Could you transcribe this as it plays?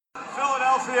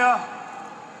Philadelphia,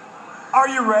 are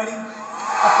you ready?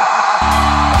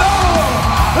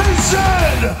 He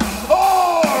said,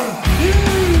 are you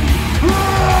ready?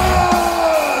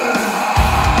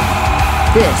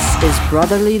 This is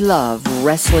Brotherly Love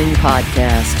Wrestling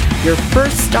Podcast, your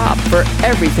first stop for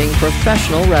everything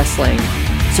professional wrestling.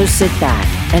 So sit back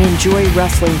and enjoy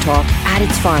wrestling talk at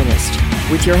its finest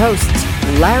with your hosts,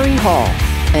 Larry Hall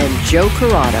and Joe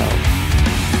Corrado.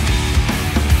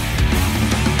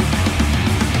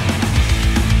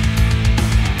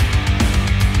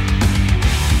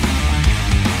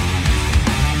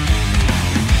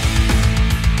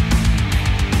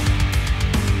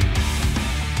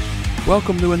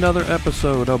 Welcome to another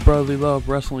episode of Brotherly Love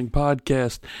Wrestling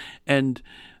Podcast. And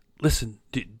listen,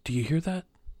 do you hear that?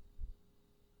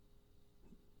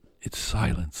 It's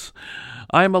silence.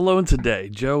 I am alone today.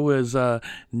 Joe is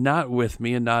not with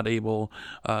me and not able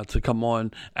to come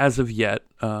on as of yet.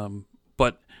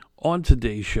 But on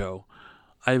today's show,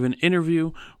 I have an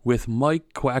interview with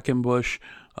Mike Quackenbush,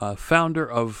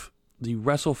 founder of the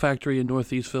Wrestle Factory in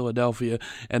Northeast Philadelphia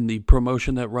and the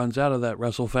promotion that runs out of that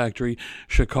Wrestle Factory,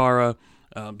 Chikara.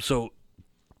 So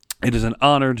it is an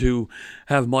honor to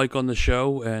have Mike on the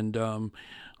show, and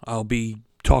I'll be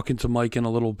talking to Mike in a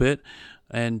little bit.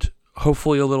 And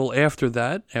hopefully a little after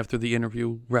that, after the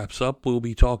interview wraps up, we'll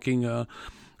be talking a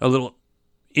little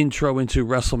intro into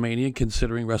WrestleMania,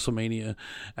 considering WrestleMania,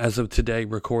 as of today,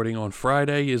 recording on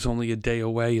Friday, is only a day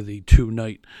away, the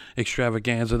 2-night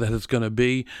extravaganza that it's going to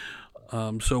be.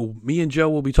 So me and Joe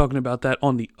will be talking about that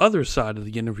on the other side of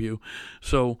the interview.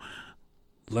 So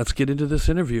let's get into this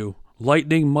interview.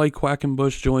 Lightning Mike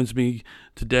Quackenbush joins me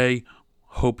today.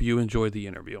 Hope you enjoyed the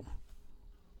interview.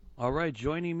 All right,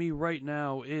 joining me right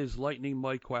now is Lightning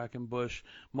Mike Quackenbush.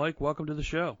 Mike, welcome to the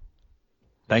show.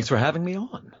 Thanks for having me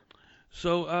on.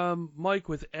 So, Mike,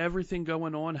 with everything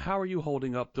going on, how are you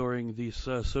holding up during these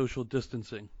social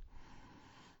distancing?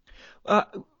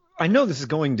 I know this is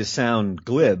going to sound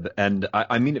glib, and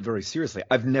I mean it very seriously.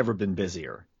 I've never been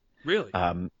busier. Really?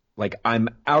 I'm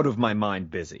out of my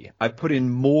mind busy. I've put in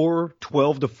more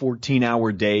 12 to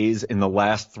 14-hour days in the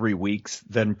last 3 weeks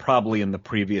than probably in the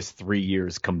previous 3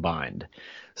 years combined.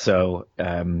 So,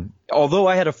 although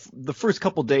I had the first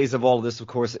couple days of all of this, of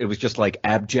course, it was just like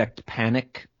abject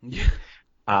panic.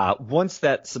 Yeah. Once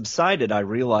that subsided, I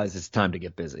realized it's time to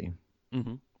get busy.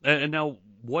 Mm-hmm. And now,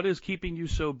 what is keeping you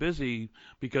so busy?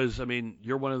 Because, I mean,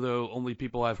 you're one of the only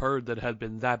people I've heard that had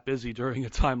been that busy during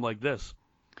a time like this.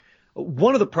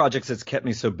 One of the projects that's kept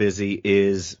me so busy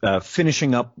is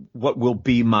finishing up what will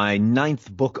be my 9th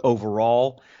book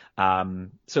overall.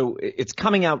 So it's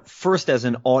coming out first as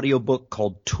an audiobook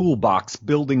called Toolbox,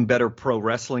 Building Better Pro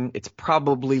Wrestling. It's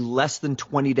probably less than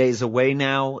 20 days away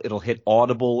now. It'll hit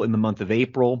Audible in the month of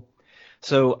April.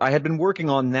 So I had been working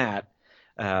on that,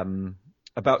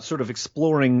 about sort of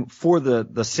exploring for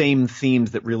the same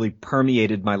themes that really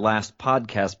permeated my last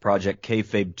podcast project,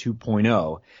 Kayfabe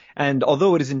 2.0. And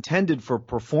although it is intended for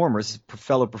performers,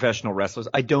 fellow professional wrestlers,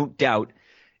 I don't doubt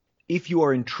if you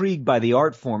are intrigued by the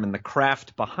art form and the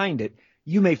craft behind it,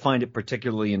 you may find it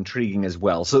particularly intriguing as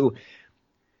well. So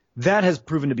that has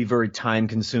proven to be very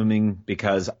time-consuming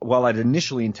because while I'd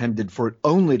initially intended for it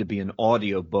only to be an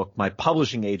audiobook, my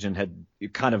publishing agent had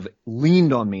kind of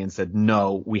leaned on me and said,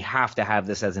 no, we have to have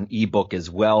this as an ebook as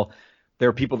well. There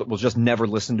are people that will just never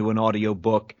listen to an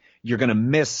audiobook. You're going to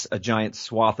miss a giant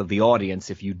swath of the audience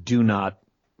if you do not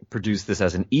produce this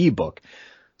as an ebook.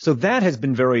 So that has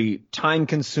been very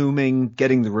time-consuming,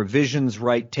 getting the revisions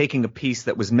right, taking a piece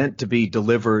that was meant to be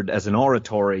delivered as an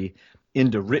oratory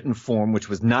into written form, which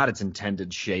was not its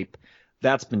intended shape.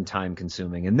 That's been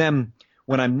time-consuming. And then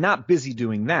when I'm not busy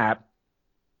doing that,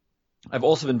 I've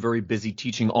also been very busy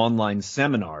teaching online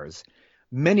seminars,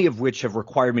 many of which have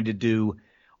required me to do,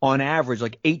 on average,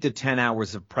 like 8 to 10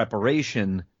 hours of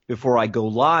preparation before I go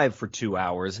live for 2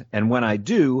 hours. And when I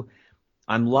do,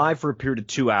 I'm live for a period of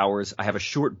 2 hours. I have a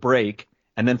short break.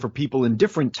 And then for people in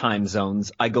different time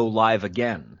zones, I go live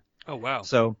again. Oh, wow.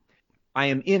 So I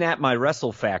am at my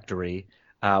Wrestle Factory,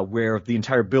 where the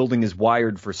entire building is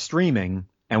wired for streaming.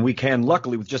 And we can,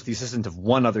 luckily, with just the assistance of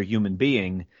one other human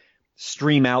being,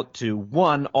 stream out to,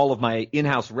 one, all of my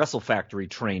in-house Wrestle Factory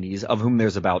trainees, of whom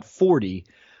there's about 40.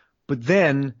 But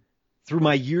then, through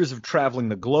my years of traveling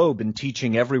the globe and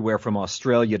teaching everywhere from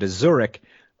Australia to Zurich,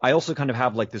 I also kind of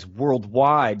have like this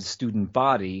worldwide student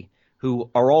body who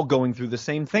are all going through the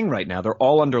same thing right now. They're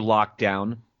all under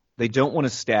lockdown. They don't want to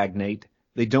stagnate.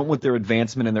 They don't want their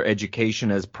advancement in their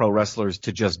education as pro wrestlers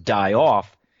to just die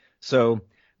off. So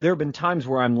there have been times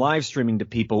where I'm live streaming to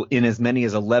people in as many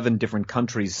as 11 different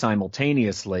countries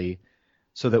simultaneously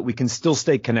so that we can still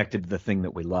stay connected to the thing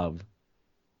that we love.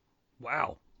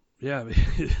 Wow. Yeah,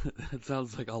 it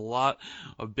sounds like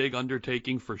a big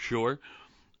undertaking for sure.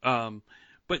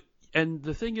 But and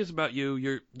the thing is about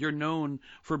you, you're known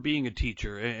for being a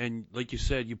teacher, and like you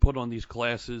said, you put on these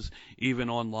classes even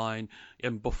online.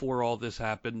 And before all this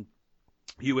happened,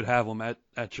 you would have them at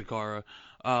Chikara.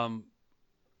 Um,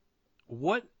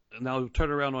 what now? Turn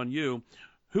around on you.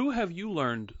 Who have you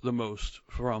learned the most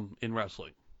from in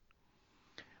wrestling?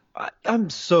 I'm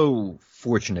so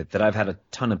fortunate that I've had a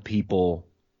ton of people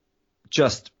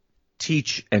just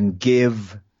teach and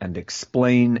give and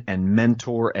explain and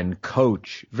mentor and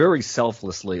coach very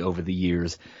selflessly over the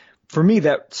years. For me,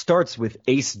 that starts with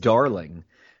Ace Darling.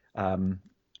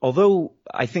 Although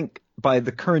I think by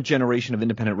the current generation of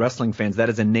independent wrestling fans, that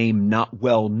is a name not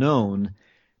well known.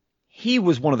 He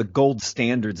was one of the gold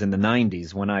standards in the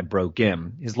 90s when I broke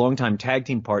in. His longtime tag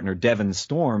team partner, Devon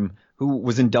Storm, who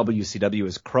was in WCW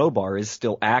as Crowbar, is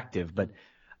still active, but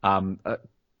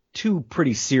two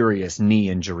pretty serious knee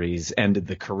injuries ended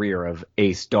the career of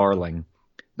Ace Darling.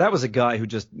 That was a guy who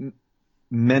just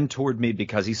mentored me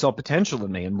because he saw potential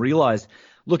in me and realized,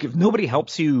 look, if nobody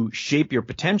helps you shape your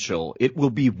potential, it will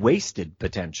be wasted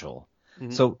potential.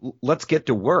 Mm-hmm. So let's get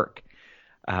to work.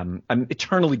 I'm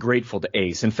eternally grateful to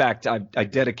Ace. In fact, I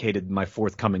dedicated my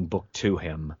forthcoming book to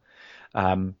him.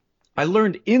 I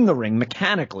learned in the ring,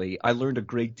 mechanically, I learned a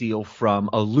great deal from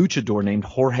a luchador named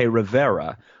Jorge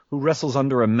Rivera, who wrestles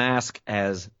under a mask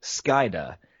as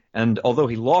Skida. And although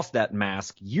he lost that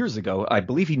mask years ago, I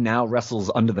believe he now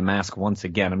wrestles under the mask once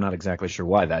again. I'm not exactly sure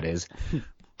why that is.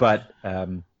 But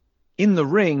in the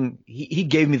ring, he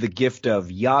gave me the gift of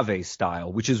Llave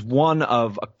style, which is one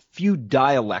of a few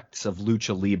dialects of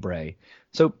lucha libre.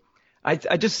 So I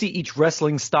just see each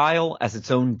wrestling style as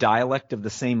its own dialect of the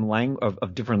same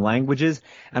of different languages,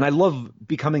 and I love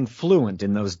becoming fluent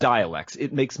in those dialects.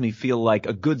 It makes me feel like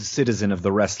a good citizen of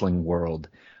the wrestling world.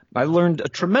 I learned a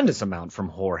tremendous amount from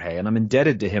Jorge, and I'm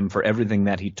indebted to him for everything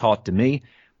that he taught to me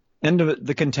and to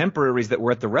the contemporaries that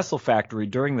were at the Wrestle Factory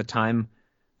during the time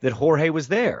that Jorge was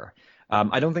there.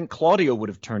 I don't think Claudio would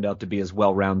have turned out to be as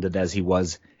well-rounded as he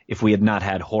was if we had not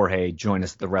had Jorge join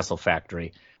us at the Wrestle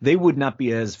Factory. They would not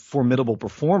be as formidable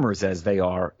performers as they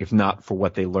are if not for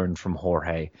what they learned from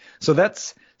Jorge. So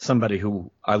that's somebody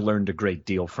who I learned a great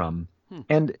deal from.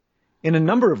 And in a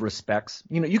number of respects,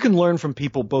 you can learn from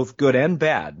people both good and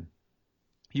bad.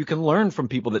 You can learn from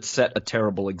people that set a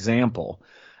terrible example.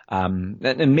 And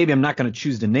maybe I'm not going to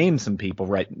choose to name some people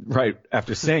right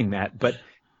after saying that, but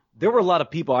there were a lot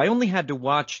of people. I only had to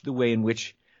watch the way in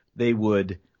which they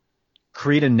would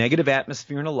create a negative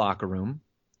atmosphere in a locker room,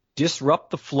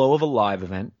 disrupt the flow of a live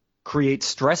event, create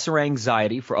stress or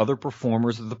anxiety for other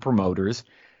performers or the promoters.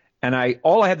 And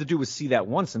all I had to do was see that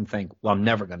once and think, well, I'm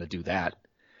never going to do that.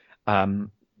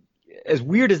 As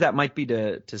weird as that might be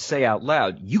to say out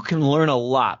loud, you can learn a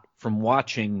lot from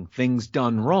watching things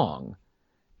done wrong,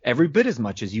 every bit as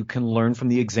much as you can learn from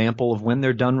the example of when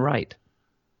they're done right.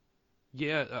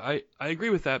 Yeah, I agree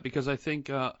with that because I think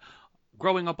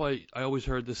growing up, I always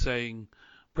heard the saying,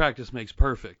 practice makes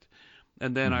perfect.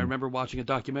 And then I remember watching a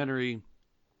documentary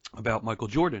about Michael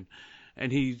Jordan,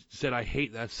 and he said, I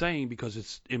hate that saying because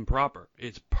it's improper.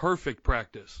 It's perfect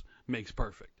practice makes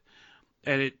perfect.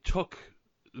 And it took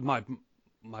my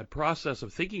process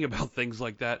of thinking about things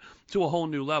like that to a whole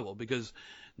new level because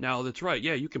now that's right.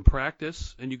 Yeah, you can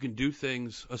practice and you can do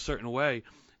things a certain way.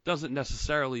 Doesn't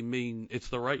necessarily mean it's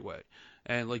the right way.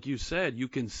 And like you said, you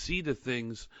can see the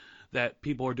things that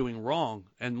people are doing wrong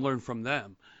and learn from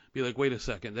them. Be like, wait a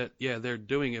second, they're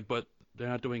doing it, but they're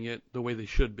not doing it the way they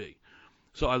should be.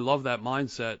 So I love that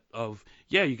mindset of,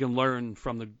 you can learn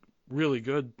from the really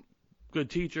good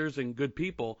teachers and good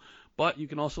people, but you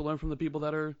can also learn from the people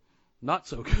that are not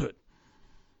so good.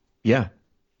 Yeah.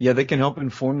 Yeah, they can help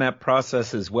inform that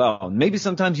process as well. Maybe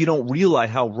sometimes you don't realize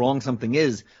how wrong something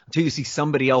is until you see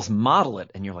somebody else model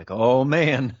it, and you're like, oh,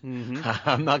 man,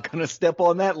 I'm not going to step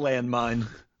on that landmine.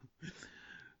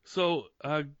 So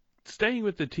staying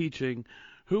with the teaching,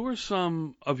 who are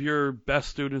some of your best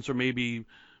students, or maybe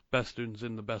best students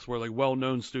in the best word, like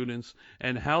well-known students,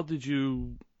 and how did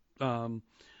you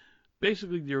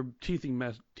basically your teaching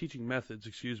methods,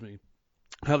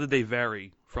 how did they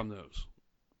vary from those?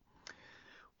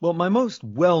 Well, my most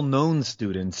well-known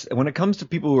students, when it comes to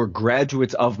people who are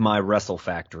graduates of my Wrestle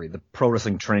Factory, the pro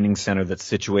wrestling training center that's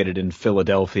situated in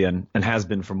Philadelphia and has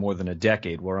been for more than a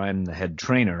decade, where I'm the head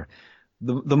trainer,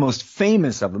 the most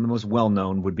famous of them, the most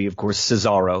well-known would be, of course,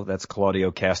 Cesaro. That's Claudio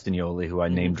Castagnoli, who I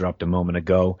name-dropped a moment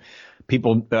ago.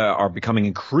 People are becoming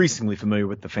increasingly familiar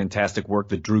with the fantastic work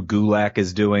that Drew Gulak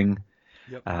is doing.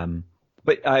 Yep.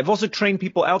 But I've also trained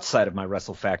people outside of my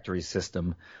Wrestle Factory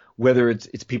system. whether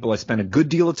it's people I spent a good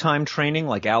deal of time training,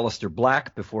 like Aleister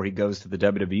Black before he goes to the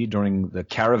WWE during the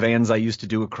caravans I used to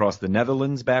do across the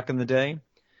Netherlands back in the day,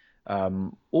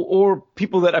 or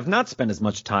people that I've not spent as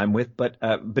much time with but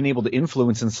been able to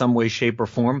influence in some way, shape, or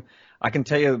form. I can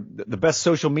tell you the best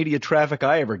social media traffic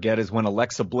I ever get is when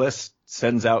Alexa Bliss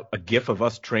sends out a GIF of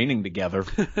us training together.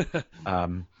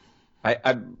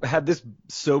 I had this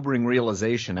sobering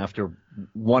realization after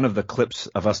one of the clips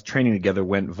of us training together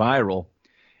went viral.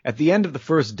 At the end of the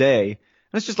first day, and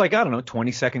it's just like,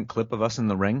 20-second clip of us in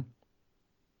the ring.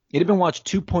 It had been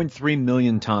watched 2.3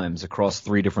 million times across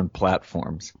 3 different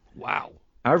platforms. Wow.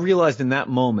 I realized in that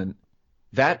moment,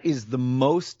 that is the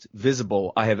most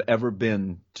visible I have ever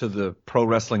been to the pro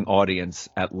wrestling audience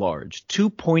at large.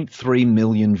 2.3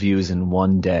 million views in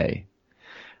one day.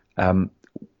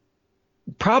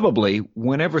 Probably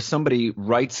whenever somebody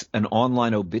writes an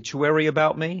online obituary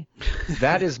about me,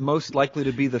 that is most likely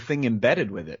to be the thing embedded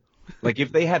with it. Like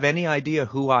if they have any idea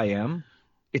who I am,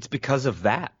 it's because of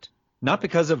that. Not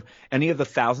because of any of the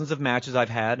thousands of matches I've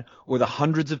had or the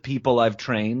hundreds of people I've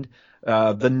trained,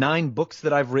 the 9 books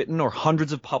that I've written or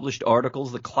hundreds of published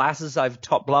articles, the classes I've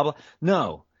taught, blah, blah.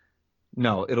 No,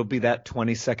 it'll be that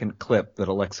 20-second clip that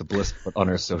Alexa Bliss put on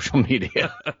her social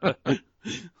media.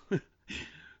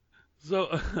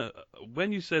 So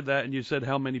when you said that and you said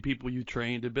how many people you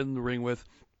trained and been in the ring with,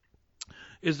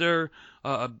 is there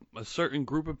a certain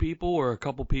group of people or a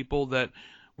couple people that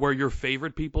were your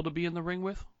favorite people to be in the ring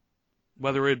with?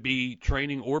 Whether it be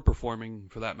training or performing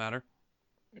for that matter?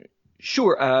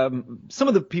 Sure. Some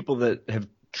of the people that have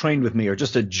trained with me are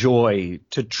just a joy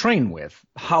to train with.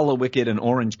 Hollow Wicked and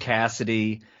Orange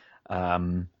Cassidy.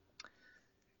 Trying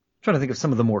to think of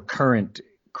some of the more current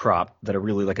crop that are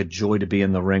really like a joy to be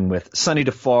in the ring with. Sonny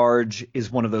Defarge is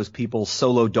one of those people.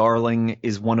 Solo Darling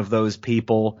is one of those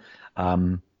people.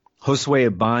 Josue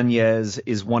Ibanez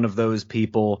is one of those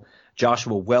people.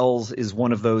 Joshua Wells is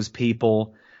one of those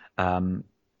people.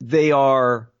 They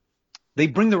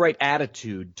bring the right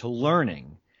attitude to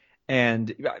learning.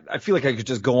 And I feel like I could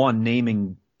just go on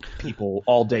naming people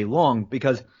all day long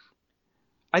because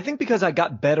I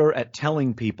got better at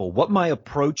telling people what my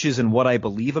approach is and what I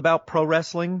believe about pro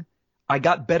wrestling. I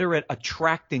got better at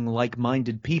attracting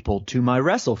like-minded people to my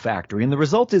Wrestle Factory. And the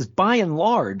result is, by and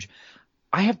large,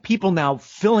 I have people now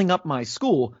filling up my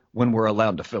school when we're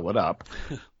allowed to fill it up.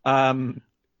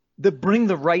 That bring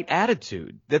the right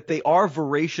attitude, that they are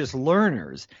voracious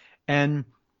learners. And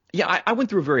yeah, I went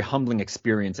through a very humbling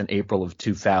experience in April of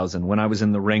 2000 when I was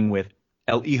in the ring with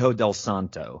El Hijo del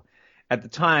Santo. At the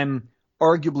time,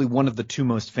 arguably one of the 2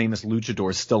 most famous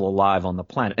luchadors still alive on the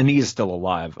planet. And he is still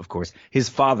alive, of course. His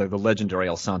father, the legendary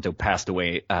El Santo, passed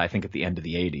away, I think, at the end of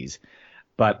the 80s.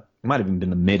 But it might have even been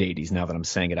the mid-80s now that I'm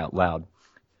saying it out loud.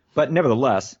 But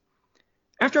nevertheless,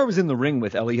 after I was in the ring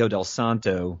with El Hijo del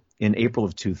Santo in April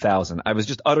of 2000, I was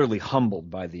just utterly humbled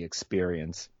by the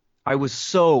experience. I was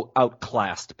so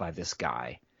outclassed by this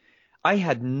guy. I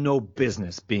had no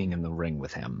business being in the ring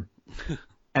with him.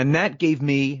 And that gave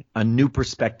me a new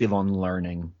perspective on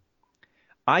learning.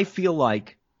 I feel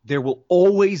like there will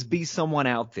always be someone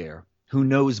out there who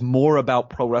knows more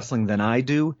about pro wrestling than I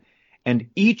do. And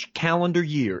each calendar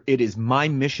year, it is my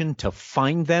mission to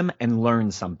find them and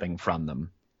learn something from them.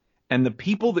 And the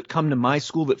people that come to my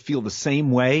school that feel the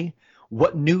same way,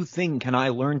 what new thing can I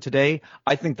learn today?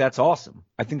 I think that's awesome.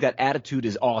 I think that attitude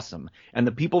is awesome. And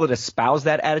the people that espouse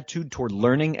that attitude toward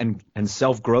learning and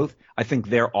self-growth, I think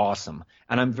they're awesome.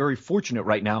 And I'm very fortunate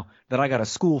right now that I got a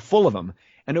school full of them.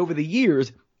 And over the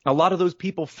years, a lot of those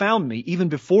people found me even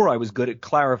before I was good at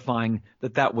clarifying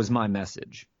that that was my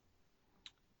message.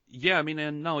 Yeah, I mean,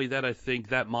 and not only that, I think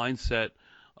that mindset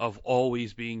of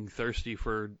always being thirsty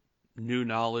for new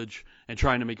knowledge and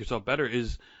trying to make yourself better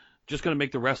is just going to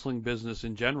make the wrestling business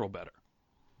in general better.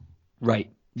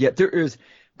 Right. Yeah, there is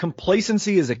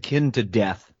complacency is akin to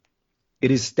death.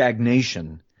 It is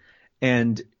stagnation.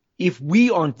 And if we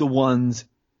aren't the ones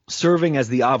serving as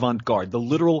the avant-garde, the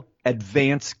literal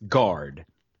advance guard,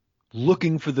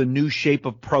 looking for the new shape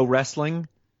of pro wrestling,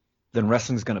 then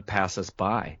wrestling's going to pass us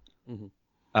by.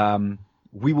 Mm-hmm.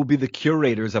 We will be the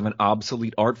curators of an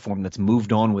obsolete art form that's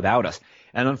moved on without us.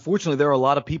 And unfortunately, there are a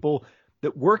lot of people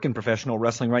that work in professional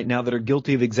wrestling right now that are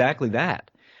guilty of exactly that.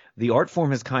 The art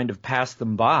form has kind of passed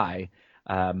them by.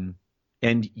 And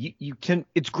you can,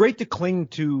 it's great to cling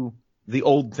to the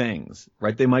old things,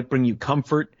 right? They might bring you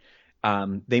comfort.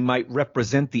 They might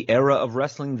represent the era of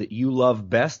wrestling that you love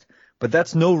best, but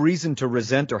that's no reason to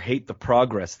resent or hate the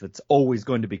progress that's always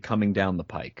going to be coming down the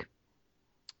pike.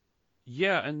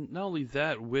 Yeah, and not only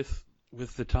that, with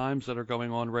the times that are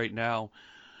going on right now,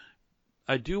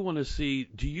 I do want to see,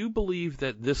 do you believe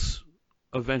that this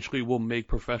eventually will make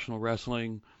professional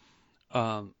wrestling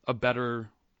a better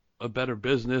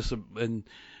business, and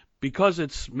because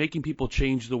it's making people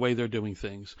change the way they're doing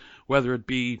things, whether it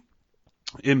be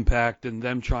Impact and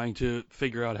them trying to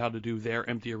figure out how to do their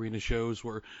empty arena shows,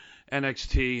 where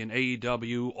NXT and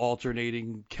AEW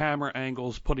alternating camera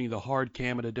angles, putting the hard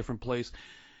cam at a different place.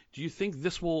 Do you think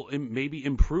this will maybe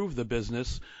improve the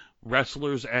business,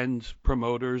 wrestlers and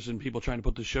promoters and people trying to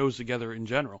put the shows together in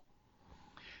general?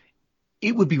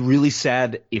 It would be really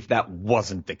sad if that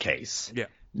wasn't the case. Yeah.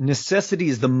 Necessity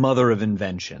is the mother of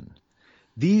invention.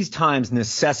 These times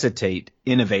necessitate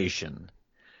innovation.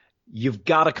 You've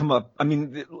got to come up. I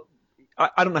mean,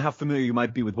 I don't know how familiar you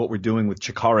might be with what we're doing with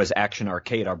Chikara's Action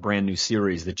Arcade, our brand new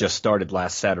series that just started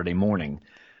last Saturday morning.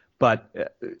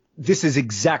 But this is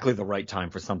exactly the right time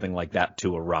for something like that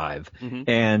to arrive. Mm-hmm.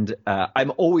 And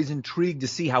I'm always intrigued to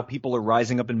see how people are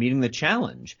rising up and meeting the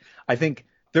challenge. I think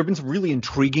there have been some really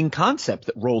intriguing concepts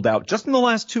that rolled out just in the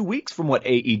last 2 weeks from what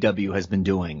AEW has been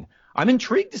doing. I'm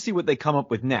intrigued to see what they come up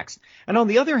with next. And on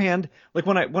the other hand, like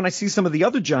when I see some of the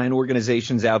other giant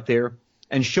organizations out there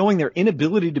and showing their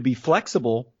inability to be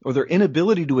flexible or their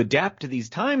inability to adapt to these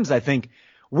times, I think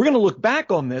we're going to look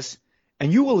back on this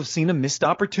and you will have seen a missed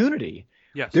opportunity.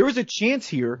 Yes. There is a chance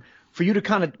here for you to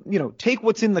kind of, take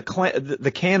what's in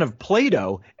the can of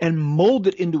Play-Doh and mold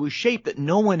it into a shape that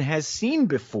no one has seen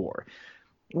before.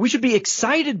 We should be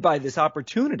excited by this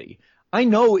opportunity. I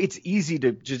know it's easy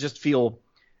to just feel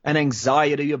an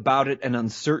anxiety about it, an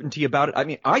uncertainty about it. I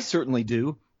mean, I certainly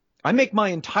do. I make my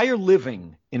entire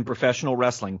living in professional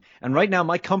wrestling, and right now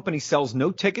my company sells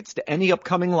no tickets to any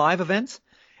upcoming live events,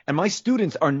 and my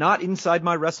students are not inside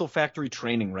my Wrestle Factory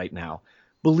training right now.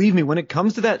 Believe me, when it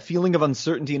comes to that feeling of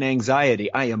uncertainty and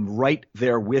anxiety, I am right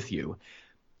there with you.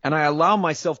 And I allow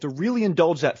myself to really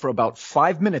indulge that for about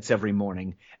 5 minutes every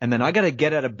morning. And then I got to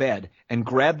get out of bed and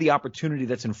grab the opportunity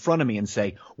that's in front of me and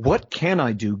say, what can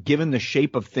I do given the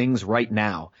shape of things right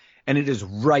now? And it is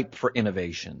ripe for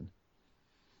innovation.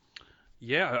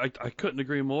 Yeah, I couldn't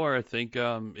agree more. I think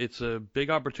it's a big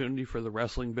opportunity for the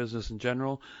wrestling business in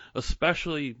general,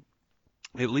 especially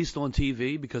at least on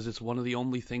TV, because it's one of the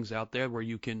only things out there where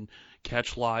you can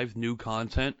catch live new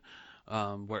content.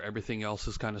 Where everything else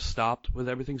is kind of stopped with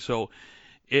everything. So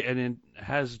it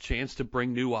has a chance to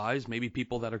bring new eyes, maybe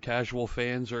people that are casual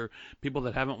fans or people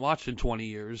that haven't watched in 20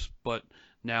 years, but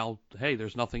now, hey,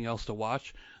 there's nothing else to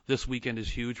watch. This weekend is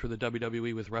huge for the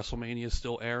WWE with WrestleMania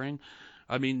still airing.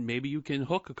 I mean, maybe you can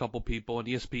hook a couple people, and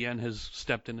ESPN has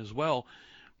stepped in as well.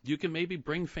 You can maybe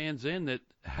bring fans in that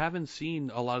haven't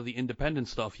seen a lot of the independent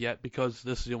stuff yet because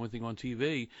this is the only thing on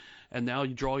TV. And now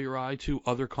you draw your eye to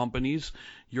other companies,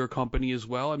 your company as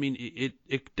well. I mean,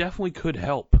 it definitely could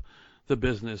help the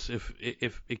business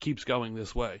if it keeps going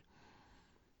this way.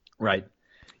 Right.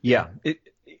 Yeah.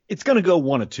 It's going to go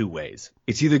one of two ways.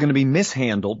 It's either going to be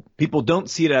mishandled. People don't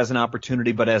see it as an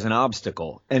opportunity, but as an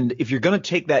obstacle. And if you're going to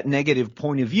take that negative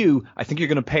point of view, I think you're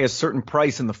going to pay a certain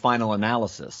price in the final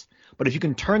analysis. But if you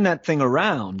can turn that thing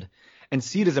around and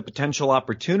see it as a potential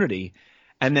opportunity,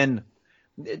 and then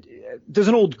there's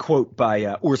an old quote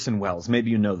by Orson Welles.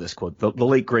 Maybe you know this quote, the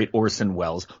late, great Orson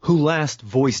Welles, who last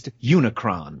voiced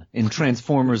Unicron in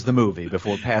Transformers the movie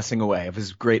before passing away, of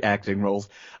his great acting roles,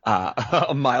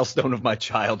 a milestone of my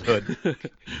childhood.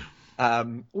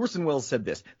 Orson Welles said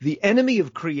this: the enemy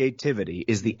of creativity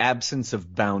is the absence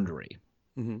of boundary.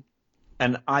 Mm-hmm.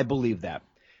 And I believe that.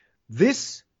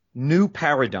 This new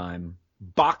paradigm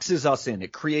boxes us in.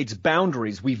 It creates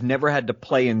boundaries we've never had to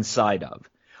play inside of.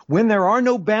 When there are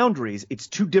no boundaries, it's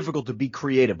too difficult to be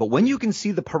creative. But when you can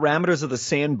see the parameters of the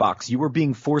sandbox you are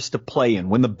being forced to play in,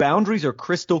 when the boundaries are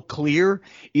crystal clear,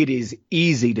 it is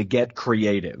easy to get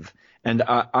creative. And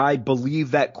I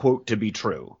believe that quote to be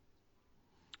true.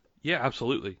 Yeah,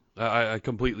 absolutely. I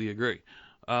completely agree.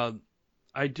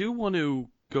 I do want to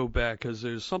go back because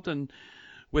there's something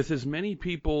with as many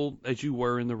people as you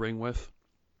were in the ring with.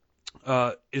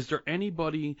 Is there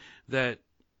anybody that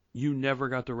you never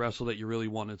got to wrestle that you really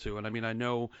wanted to? And I mean, I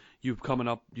know you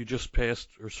just passed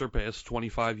or surpassed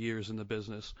 25 years in the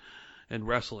business and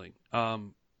wrestling.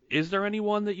 Is there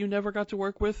anyone that you never got to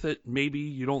work with that maybe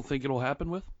you don't think it'll happen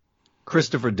with?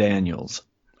 Christopher Daniels.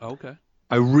 Okay.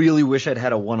 I really wish I'd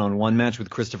had a one-on-one match with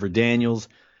Christopher Daniels.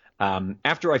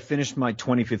 After I finished my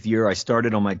 25th year, I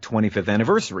started on my 25th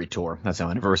anniversary tour. That's how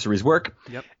anniversaries work.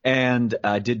 Yep. And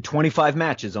I did 25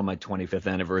 matches on my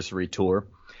 25th anniversary tour.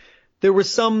 There were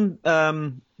some,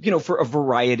 for a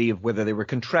variety of whether they were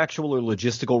contractual or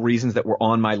logistical reasons that were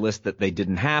on my list that they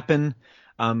didn't happen.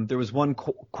 There was one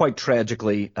quite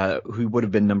tragically who would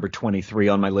have been number 23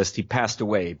 on my list. He passed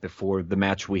away before the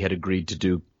match we had agreed to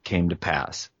do came to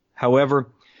pass. However,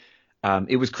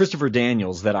 It was Christopher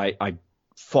Daniels that I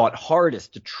fought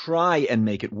hardest to try and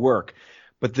make it work.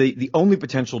 But the only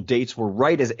potential dates were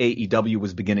right as AEW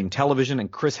was beginning television,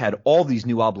 and Chris had all these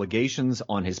new obligations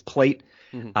on his plate,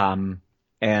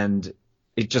 and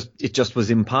it just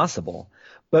was impossible.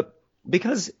 But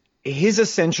because his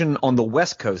ascension on the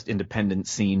West Coast independent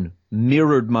scene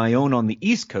mirrored my own on the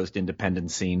East Coast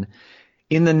independent scene,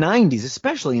 in the 90s,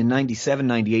 especially in 97,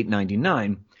 98,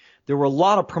 99, there were a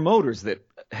lot of promoters that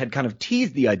had kind of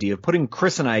teased the idea of putting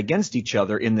Chris and I against each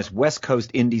other in this West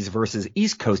Coast Indies versus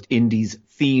East Coast Indies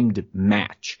themed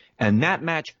match. And that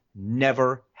match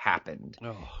never happened.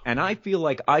 Oh. And I feel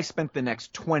like I spent the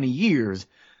next 20 years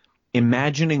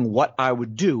imagining what I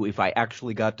would do if I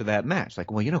actually got to that match.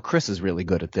 Like, well, Chris is really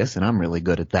good at this and I'm really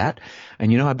good at that.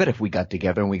 And, I bet if we got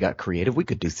together and we got creative, we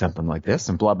could do something like this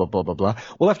and blah, blah, blah, blah, blah.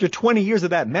 Well, after 20 years of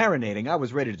that marinating, I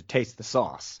was ready to taste the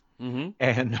sauce.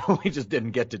 And we just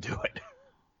didn't get to do it.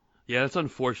 Yeah, it's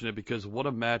unfortunate because what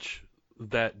a match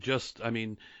that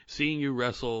seeing you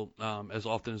wrestle as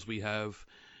often as we have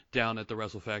down at the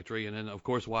Wrestle Factory, and then, of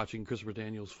course, watching Christopher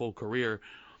Daniels' full career,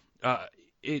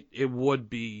 it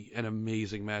would be an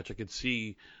amazing match. I could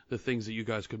see the things that you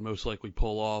guys could most likely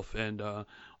pull off, and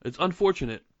it's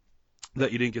unfortunate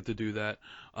that you didn't get to do that.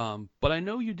 But I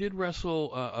know you did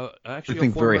wrestle actually. I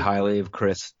think very highly of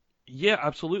Chris. Yeah,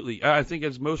 absolutely. I think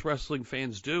as most wrestling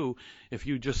fans do, if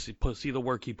you just see the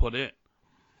work he put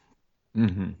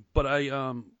in. But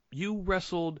you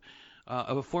wrestled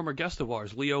a former guest of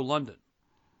ours, Leo London.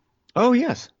 Oh,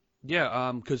 yes.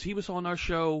 Yeah, because he was on our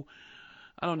show,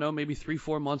 I don't know, maybe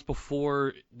 3-4 months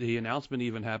before the announcement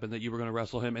even happened that you were going to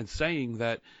wrestle him, and saying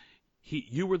that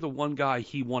you were the one guy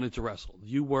he wanted to wrestle.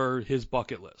 You were his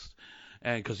bucket list.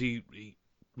 And because he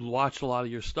watched a lot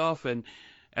of your stuff, and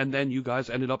then you guys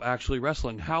ended up actually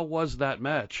wrestling. How was that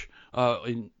match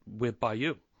by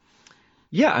you?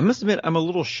 Yeah, I must admit I'm a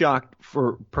little shocked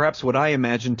for perhaps what I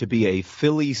imagine to be a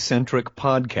Philly-centric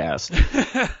podcast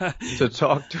to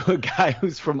talk to a guy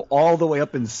who's from all the way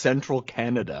up in central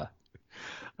Canada.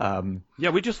 Yeah,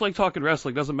 we just like talking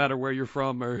wrestling. Doesn't matter where you're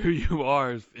from or who you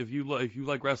are. If you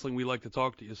like wrestling, we like to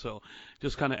talk to you. So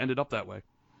just kind of ended up that way.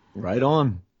 Right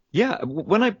on. Yeah,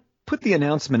 when I put the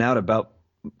announcement out about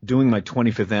doing my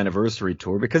 25th anniversary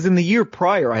tour, because in the year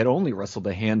prior I had only wrestled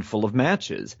a handful of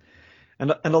matches,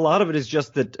 and a lot of it is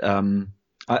just that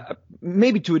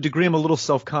maybe to a degree I'm a little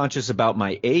self-conscious about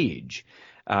my age.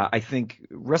 I think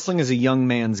wrestling is a young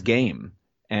man's game,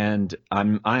 and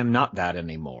I'm not that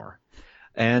anymore.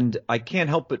 And I can't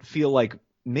help but feel like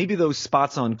maybe those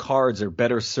spots on cards are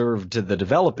better served to the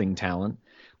developing talent.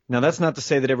 Now, that's not to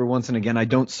say that every once and again I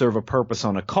don't serve a purpose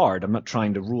on a card. I'm not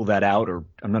trying to rule that out, or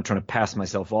I'm not trying to pass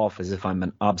myself off as if I'm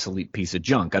an obsolete piece of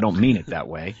junk. I don't mean it that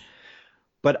way.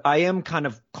 But I am kind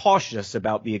of cautious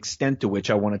about the extent to which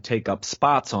I want to take up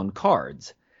spots on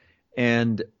cards.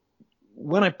 And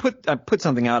when I put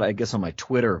something out, I guess on my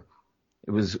Twitter,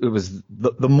 it was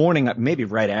the morning, maybe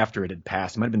right after it had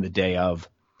passed. It might have been the day of.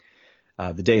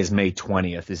 The day is May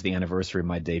 20th, is the anniversary of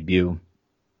my debut.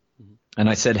 And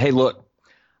I said, hey, look,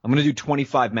 I'm going to do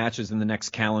 25 matches in the next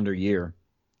calendar year,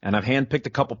 and I've handpicked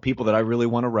a couple people that I really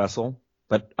want to wrestle,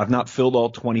 but I've not filled all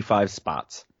 25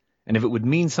 spots. And if it would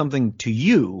mean something to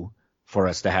you for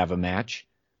us to have a match,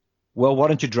 well, why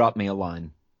don't you drop me a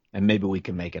line, and maybe we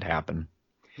can make it happen.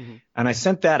 And I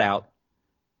sent that out,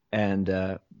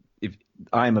 and if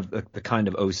I am the kind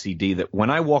of OCD that when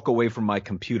I walk away from my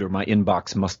computer, my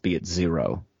inbox must be at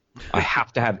 0. I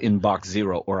have to have inbox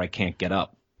 0 or I can't get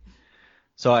up.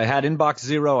 So I had inbox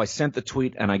 0, I sent the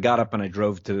tweet, and I got up and I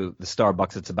drove to the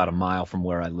Starbucks. It's about a mile from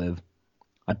where I live.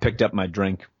 I picked up my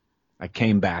drink. I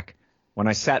came back. When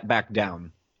I sat back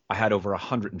down, I had over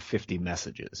 150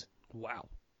 messages. Wow.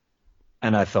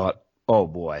 And I thought, oh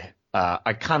boy,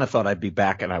 I kind of thought I'd be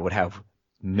back and I would have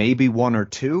maybe 1 or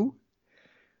 2.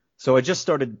 So I just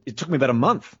started, it took me about a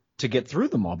month to get through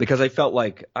them all because I felt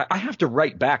like I have to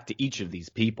write back to each of these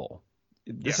people.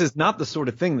 This is not the sort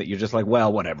of thing that you're just like,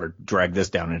 well, whatever, drag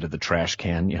this down into the trash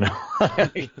can,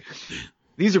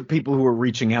 These are people who are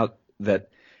reaching out that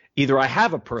either I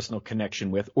have a personal connection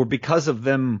with, or because of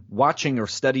them watching or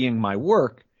studying my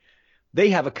work, they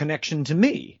have a connection to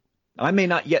me. I may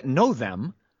not yet know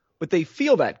them, but they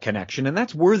feel that connection, and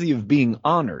that's worthy of being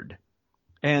honored.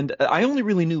 And I only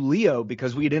really knew Leo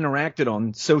because we had interacted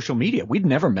on social media. We'd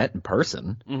never met in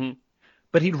person.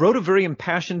 But he wrote a very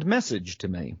impassioned message to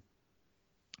me.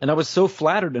 And I was so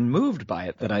flattered and moved by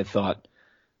it that I thought,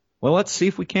 well, let's see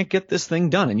if we can't get this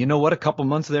thing done. And you know what? A couple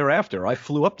months thereafter, I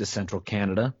flew up to Central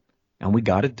Canada, and we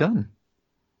got it done.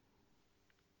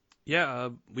 Yeah,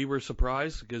 we were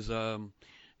surprised because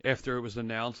after it was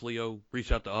announced, Leo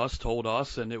reached out to us, told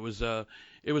us, and it was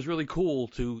really cool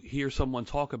to hear someone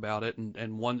talk about it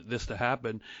and want this to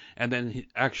happen, and then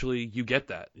actually you get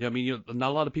that. I mean, not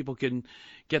a lot of people can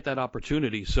get that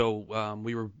opportunity, so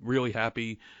we were really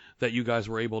happy that you guys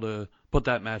were able to put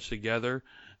that match together,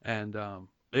 and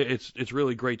it's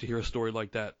really great to hear a story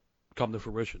like that come to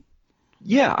fruition.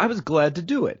 Yeah, I was glad to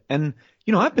do it. And,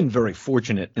 I've been very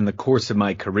fortunate in the course of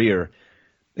my career,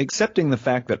 accepting the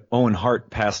fact that Owen Hart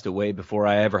passed away before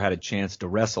I ever had a chance to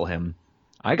wrestle him.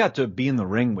 I got to be in the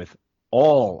ring with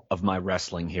all of my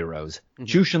wrestling heroes.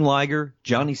 Jushin Liger,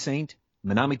 Johnny Saint,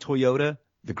 Manami Toyota,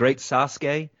 the great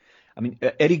Sasuke. I mean,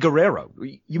 Eddie Guerrero.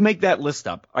 You make that list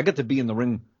up. I got to be in the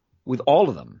ring with all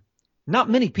of them. Not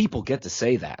many people get to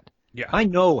say that. Yeah. I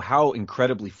know how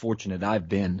incredibly fortunate I've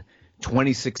been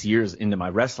 26 years into my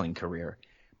wrestling career.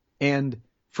 And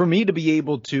for me to be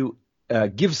able to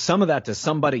give some of that to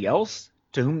somebody else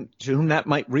to whom that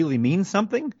might really mean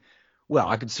something, well,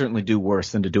 I could certainly do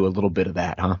worse than to do a little bit of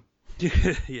that, huh?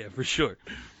 Yeah, for sure.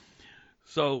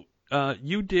 So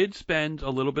you did spend a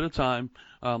little bit of time,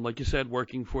 like you said,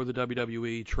 working for the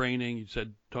WWE, training. You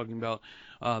said talking about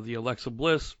the Alexa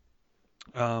Bliss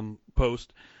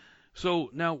post.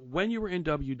 So now, when you were in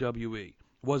WWE,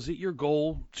 was it your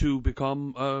goal to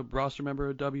become a roster member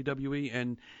of WWE?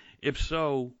 And if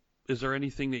so, is there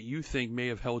anything that you think may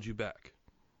have held you back?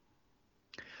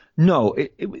 No,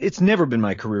 it's never been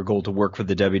my career goal to work for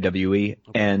the WWE.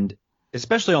 Okay. And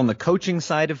especially on the coaching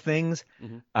side of things,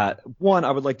 one,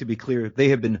 I would like to be clear, they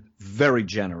have been very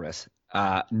generous.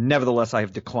 Nevertheless, I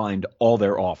have declined all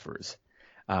their offers.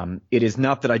 It is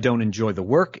not that I don't enjoy the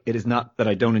work. It is not that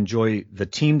I don't enjoy the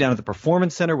team down at the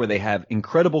Performance Center, where they have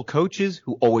incredible coaches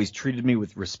who always treated me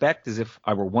with respect as if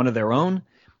I were one of their own.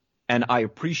 And I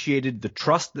appreciated the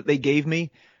trust that they gave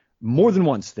me. More than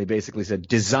once, they basically said,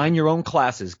 design your own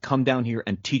classes, come down here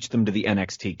and teach them to the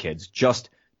NXT kids. Just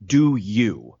do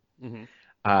you.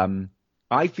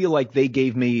 I feel like they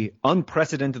gave me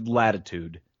unprecedented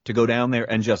latitude to go down there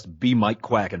and just be Mike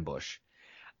Quackenbush.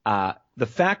 The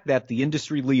fact that the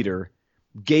industry leader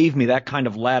gave me that kind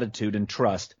of latitude and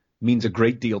trust means a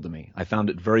great deal to me. I found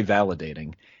it very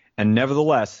validating. And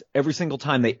nevertheless, every single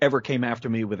time they ever came after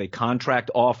me with a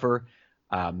contract offer,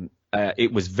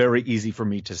 it was very easy for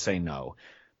me to say no.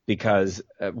 Because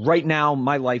right now,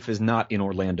 my life is not in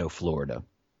Orlando, Florida.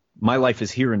 My life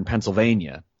is here in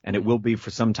Pennsylvania, and it will be for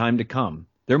some time to come.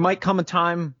 There might come a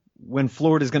time when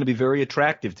Florida is going to be very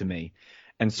attractive to me.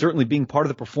 And certainly being part of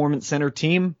the Performance Center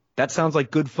team, that sounds like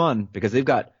good fun because they've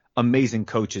got amazing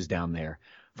coaches down there.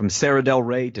 From Sarah Del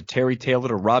Rey to Terry Taylor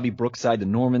to Robbie Brookside to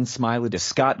Norman Smiley to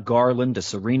Scott Garland to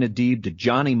Serena Deeb to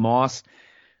Johnny Moss.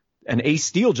 And Ace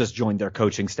Steele just joined their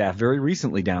coaching staff very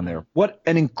recently down there. What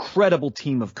an incredible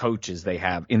team of coaches they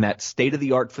have in that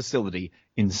state-of-the-art facility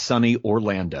in sunny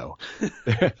Orlando.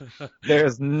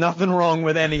 There's nothing wrong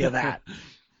with any of that.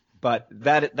 But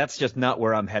that's just not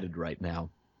where I'm headed right now.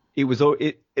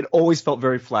 It always felt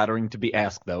very flattering to be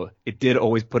asked, though. It did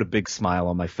always put a big smile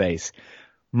on my face.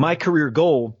 My career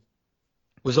goal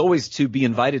was always to be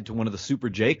invited to one of the Super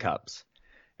J Cups.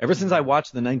 Ever since I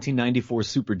watched the 1994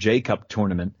 Super J Cup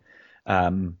tournament,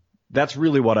 that's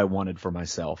really what I wanted for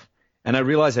myself. And I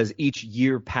realize as each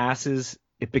year passes,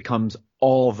 it becomes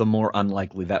all the more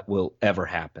unlikely that will ever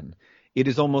happen. It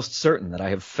is almost certain that I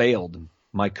have failed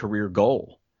my career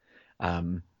goal.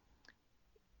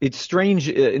 It's strange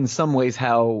in some ways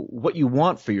how what you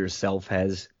want for yourself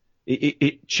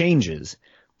it changes.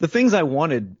 The things I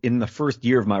wanted in the first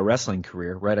year of my wrestling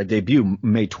career, right? I debuted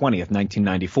May 20th,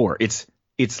 1994.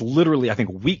 It's literally, I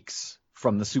think, weeks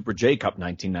from the Super J Cup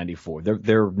 1994.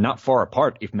 They're not far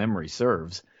apart if memory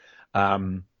serves.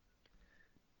 The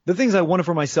things I wanted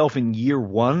for myself in year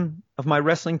one of my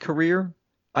wrestling career,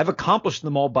 I've accomplished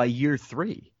them all by year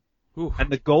 3. Oof.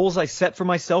 And the goals I set for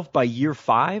myself by year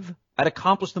 5, I'd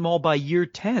accomplished them all by year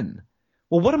 10.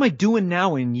 Well, what am I doing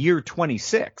now in year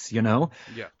 26, Yeah.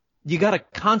 You got to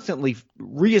constantly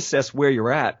reassess where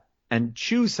you're at and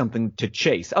choose something to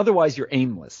chase. Otherwise, you're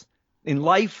aimless. In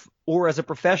life or as a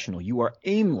professional, you are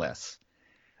aimless.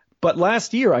 But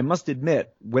last year, I must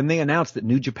admit, when they announced that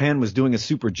New Japan was doing a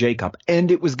Super J Cup and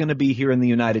it was going to be here in the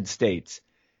United States,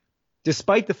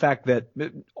 despite the fact that,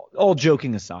 all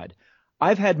joking aside,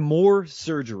 I've had more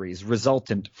surgeries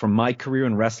resultant from my career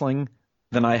in wrestling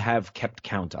than I have kept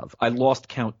count of. I lost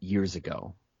count years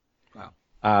ago.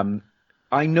 Wow.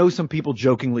 I know some people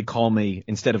jokingly call me,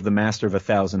 instead of the master of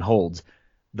 1,000 holds,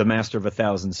 the master of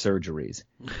 1,000 surgeries.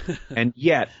 And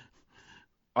yet,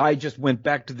 I just went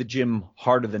back to the gym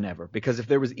harder than ever, because if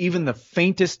there was even the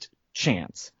faintest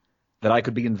chance that I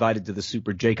could be invited to the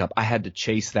Super J Cup, I had to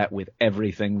chase that with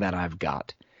everything that I've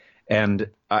got. And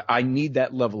I need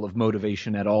that level of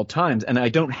motivation at all times. And I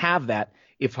don't have that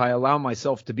if I allow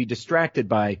myself to be distracted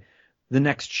by the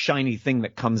next shiny thing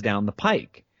that comes down the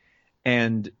pike.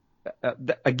 And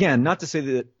again, not to say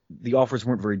that the offers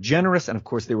weren't very generous, and of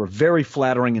course they were very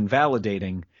flattering and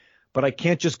validating, but I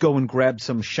can't just go and grab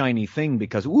some shiny thing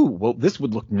because, well, this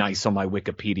would look nice on my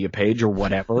Wikipedia page or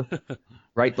whatever,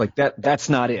 right? Like that's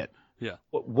not it. Yeah.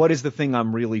 What is the thing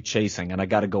I'm really chasing? And I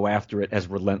got to go after it as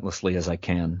relentlessly as I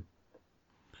can.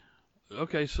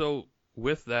 Okay, so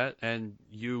with that, and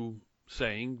you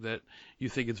saying that you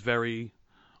think it's very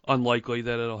unlikely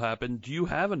that it'll happen, do you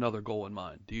have another goal in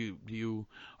mind?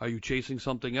 Are you chasing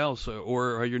something else,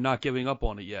 or are you not giving up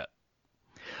on it yet?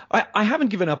 I haven't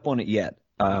given up on it yet.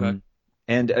 Okay.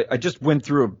 And I just went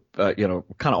through a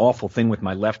kind of awful thing with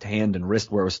my left hand and wrist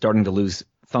where I was starting to lose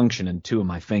function in two of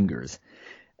my fingers.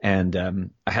 And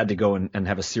I had to go and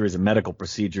have a series of medical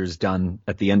procedures done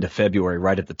at the end of February,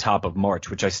 right at the top of March,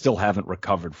 which I still haven't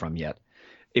recovered from yet.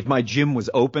 If my gym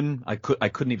was open, I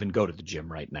couldn't even go to the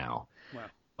gym right now. Wow.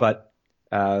 But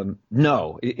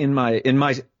no, in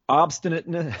my obstinate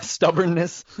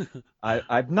stubbornness,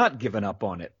 I've not given up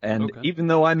on it. And Okay. even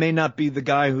though I may not be the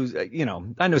guy who's,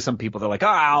 I know some people, they're like,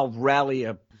 I'll rally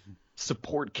a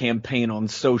support campaign on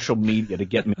social media to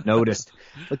get me noticed.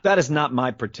 But that is not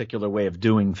my particular way of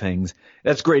doing things.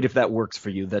 That's great if that works for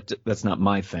you. That's not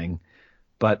my thing.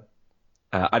 But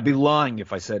I'd be lying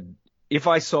if I said, if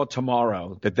I saw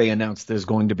tomorrow that they announced there's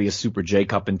going to be a Super J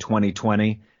Cup in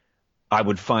 2020, I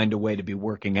would find a way to be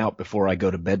working out before I go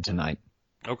to bed tonight.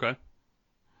 Okay.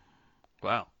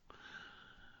 Wow.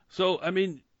 So, I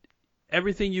mean,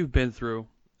 everything you've been through,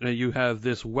 and you have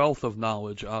this wealth of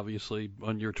knowledge, obviously,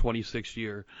 on your 26th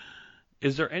year.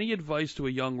 Is there any advice to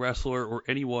a young wrestler, or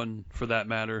anyone for that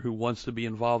matter, who wants to be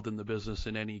involved in the business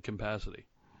in any capacity?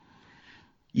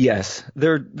 Yes.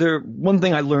 One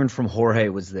thing I learned from Jorge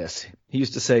was this. He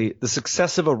used to say, the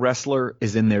success of a wrestler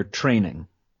is in their training.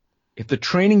 If the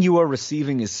training you are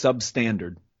receiving is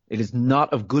substandard, it is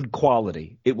not of good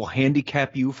quality, it will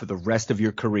handicap you for the rest of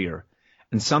your career.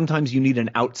 And sometimes you need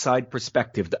an outside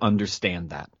perspective to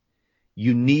understand that.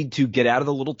 You need to get out of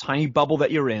the little tiny bubble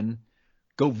that you're in,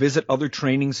 go visit other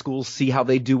training schools, see how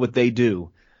they do what they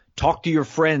do, talk to your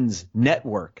friends,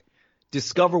 network,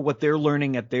 discover what they're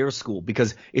learning at their school,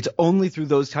 because it's only through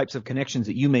those types of connections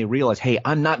that you may realize, hey,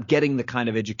 I'm not getting the kind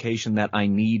of education that I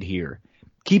need here.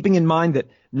 Keeping in mind that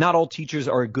not all teachers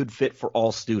are a good fit for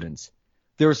all students.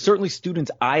 There are certainly students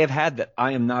I have had that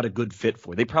I am not a good fit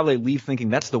for. They probably leave thinking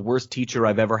that's the worst teacher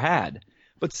I've ever had.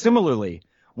 But similarly,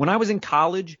 when I was in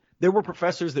college, there were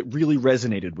professors that really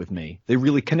resonated with me. They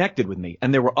really connected with me.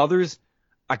 And there were others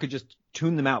I could just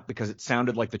tune them out because it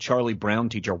sounded like the Charlie Brown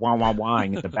teacher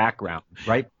wah-wah-wahing in the background,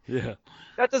 right? Yeah.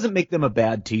 That doesn't make them a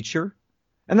bad teacher.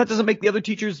 And that doesn't make the other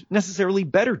teachers necessarily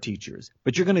better teachers.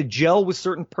 But you're going to gel with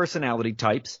certain personality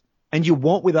types, and you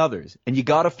won't with others. And you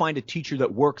got to find a teacher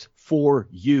that works for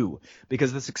you,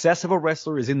 because the success of a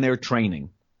wrestler is in their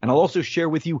training. And I'll also share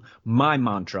with you my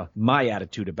mantra, my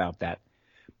attitude about that.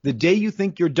 The day you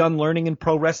think you're done learning in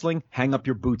pro wrestling, hang up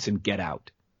your boots and get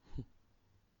out.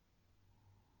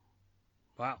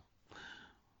 Wow.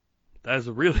 That is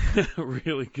a really,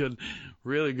 really good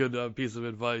piece of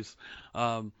advice.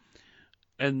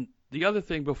 And the other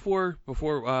thing, before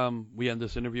we end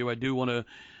this interview, I do want to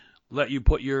let you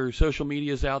put your social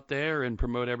medias out there and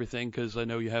promote everything, because I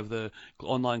know you have the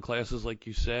online classes, like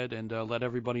you said, and let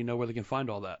everybody know where they can find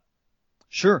all that.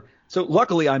 Sure. So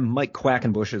luckily, I'm Mike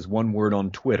Quackenbush, as one word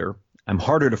on Twitter. I'm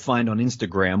harder to find on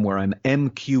Instagram, where I'm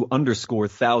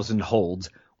MQ_1000 holds,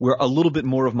 where a little bit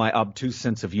more of my obtuse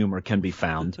sense of humor can be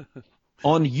found.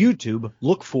 On YouTube,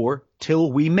 look for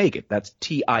Till We Make It. That's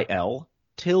TIL.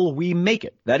 Till We Make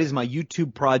It. That is my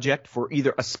YouTube project for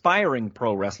either aspiring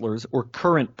pro wrestlers or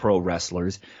current pro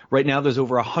wrestlers. Right now, there's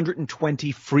over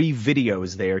 120 free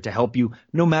videos there to help you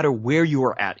no matter where you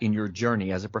are at in your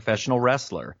journey as a professional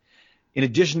wrestler. In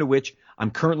addition to which,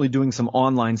 I'm currently doing some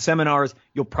online seminars.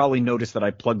 You'll probably notice that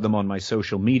I plug them on my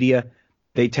social media.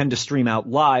 They tend to stream out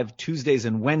live Tuesdays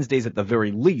and Wednesdays at the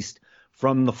very least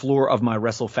from the floor of my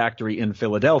Wrestle Factory in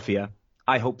Philadelphia.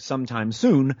 I hope sometime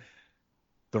soon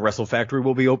the Wrestle Factory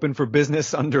will be open for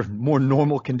business under more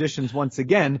normal conditions once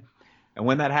again. And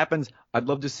when that happens, I'd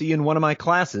love to see you in one of my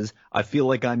classes. I feel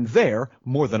like I'm there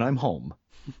more than I'm home.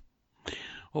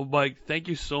 Well, Mike, thank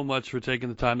you so much for taking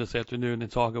the time this afternoon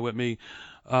and talking with me.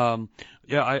 Yeah,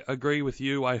 I agree with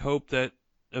you. I hope that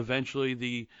eventually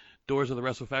the doors of the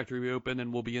Wrestle Factory reopen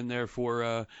and we'll be in there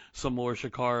for some more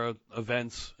Chikara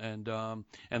events and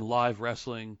live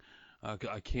wrestling.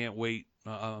 I can't wait.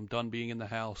 I'm done being in the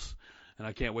house, and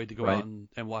I can't wait to go out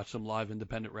and watch some live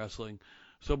independent wrestling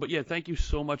So, but yeah, thank you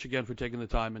so much again for taking the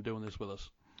time and doing this with us.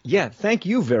 Yeah, thank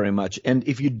you very much. And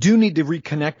if you do need to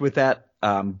reconnect with that,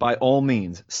 by all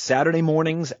means, Saturday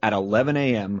mornings at 11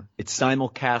 a.m., it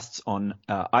simulcasts on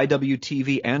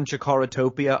IWTV and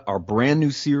Chikaratopia. Our brand new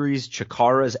series,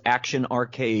 Chikara's Action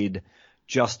Arcade,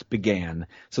 just began.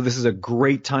 So this is a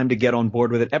great time to get on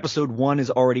board with it. Episode 1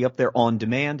 is already up there on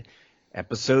demand.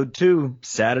 Episode 2,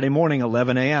 Saturday morning,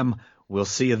 11 a.m. We'll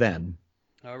see you then.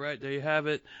 All right, there you have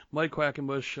it. Mike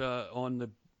Quackenbush on the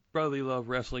Brotherly Love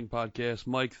Wrestling Podcast.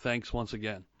 Mike, thanks once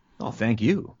again. Oh, thank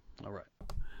you. All right.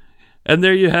 And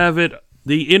there you have it,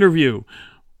 the interview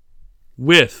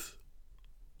with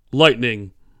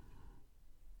Lightning.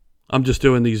 I'm just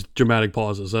doing these dramatic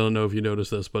pauses. I don't know if you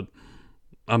noticed this, but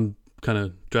I'm kind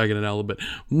of dragging it out a little bit.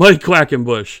 Mike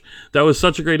Quackenbush. That was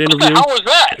such a great interview. What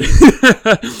the hell was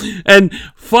that? And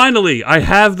finally, I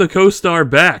have the co-star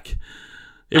back.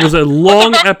 It was a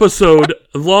long episode,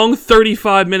 a long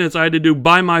 35 minutes I had to do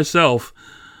by myself,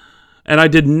 and I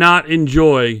did not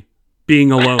enjoy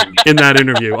being alone in that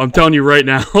interview. I'm telling you right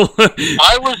now.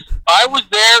 I was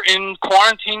there in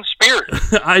quarantine spirit.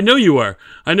 I know you were.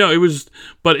 I know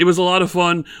but it was a lot of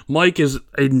fun. Mike is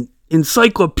an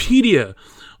encyclopedia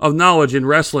of knowledge in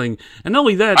wrestling, and not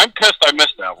only that, I'm pissed I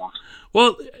missed that one.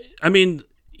 well, I mean,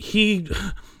 he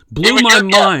blew my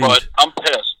mind. But I'm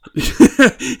pissed.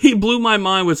 He blew my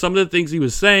mind with some of the things he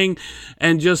was saying,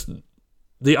 and just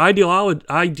the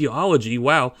ideology,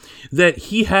 wow, that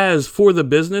he has for the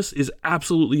business is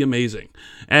absolutely amazing.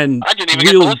 And I didn't even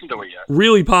get to listen to it yet.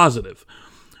 Really positive.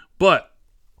 But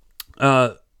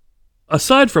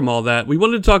aside from all that, we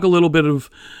wanted to talk a little bit of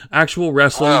actual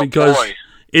wrestling because boy.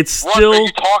 it's still... What are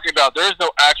you talking about? There is no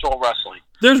actual wrestling.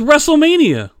 There's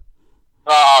WrestleMania.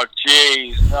 Oh,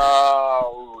 jeez.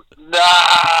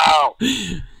 No.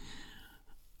 It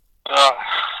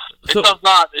does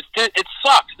not. It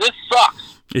sucks. This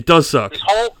sucks. It does suck. This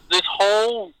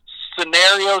whole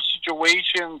scenario,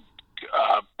 situation,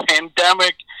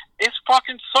 pandemic, it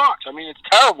fucking sucks. I mean, it's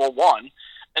terrible, one.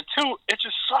 And two, it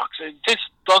just sucks. It just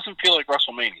doesn't feel like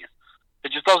WrestleMania.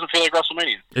 It just doesn't feel like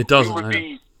WrestleMania. It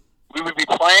doesn't. We would be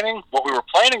planning, what we were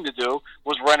planning to do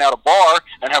was rent out a bar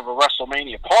and have a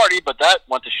WrestleMania party, but that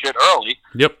went to shit early.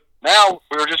 Yep. Now,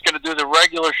 we were just going to do the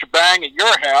regular shebang at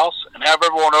your house and have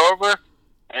everyone over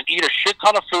and eat a shit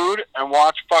ton of food and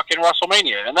watch fucking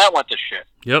WrestleMania, and that went to shit.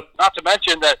 Yep. Not to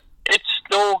mention that it's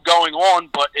still going on,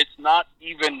 but it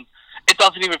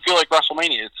doesn't even feel like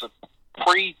WrestleMania. It's a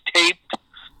pre-taped,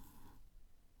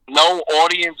 no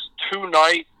audience,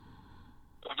 2-night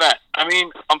event. I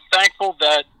mean, I'm thankful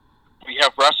that we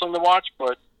have wrestling to watch,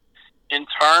 but in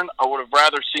turn, I would have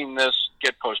rather seen this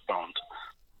get postponed.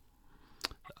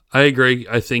 I agree.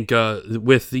 I think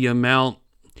with the amount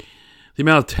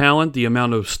of talent, the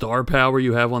amount of star power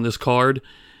you have on this card,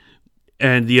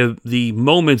 and the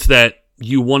moments that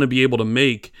you want to be able to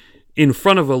make in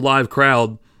front of a live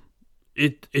crowd,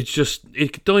 it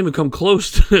don't even come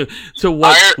close to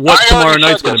what tomorrow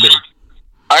night's going to be.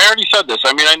 I already said this.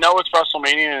 I mean, I know it's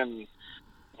WrestleMania and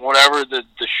whatever, the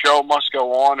show must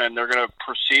go on and they're going to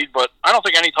proceed, but I don't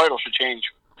think any title should change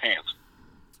hands.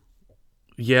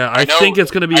 Yeah, I think it's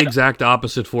going to be exact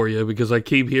opposite for you because I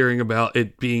keep hearing about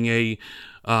it being a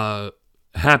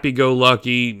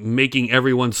happy-go-lucky, making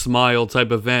everyone smile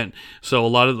type event. So a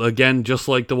lot of, again, just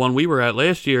like the one we were at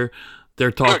last year, they're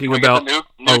talking about the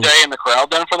new day in the crowd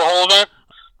then for the whole event.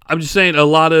 I'm just saying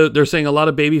they're saying a lot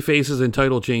of baby faces and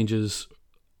title changes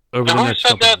over the next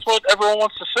couple. Who said that's what everyone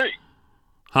wants to see?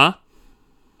 Huh?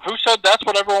 Who said that's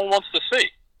what everyone wants to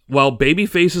see? Well, baby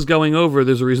faces going over,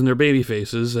 there's a reason they're baby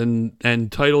faces,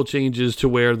 and title changes to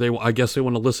where I guess they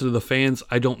want to listen to the fans.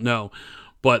 I don't know,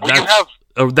 but that's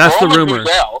the rumor.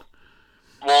 Out.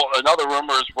 Well, another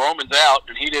rumor is Roman's out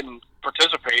and he didn't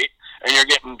participate, and you're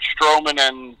getting Strowman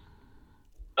and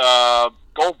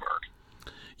Goldberg.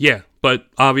 Yeah, but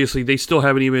obviously they still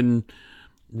haven't even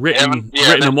written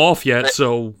them off yet,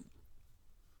 so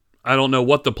I don't know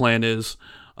what the plan is.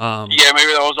 Yeah,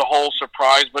 maybe that was a whole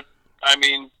surprise, but I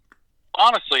mean,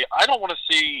 honestly, I don't want to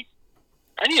see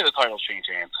any of the titles change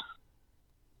hands.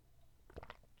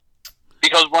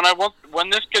 Because when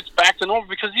this gets back to normal,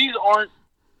 because these aren't,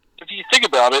 if you think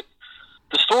about it,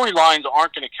 the storylines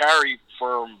aren't going to carry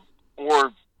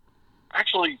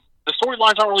actually, the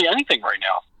storylines aren't really anything right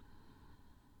now.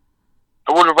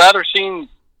 I would have rather seen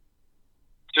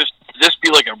just this be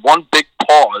like a one big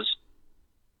pause,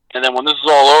 and then when this is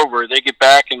all over, they get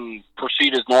back and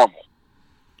proceed as normal.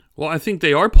 Well, I think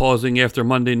they are pausing after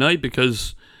Monday night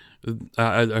because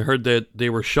I heard that they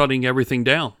were shutting everything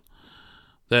down.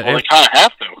 They kind of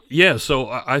have to. Yeah, so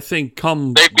I think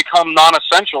they've become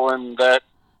non-essential in that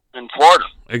in Florida.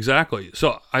 Exactly.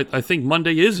 So I think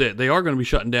Monday is it. They are going to be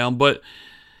shutting down, but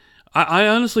I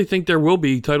honestly think there will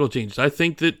be title changes. I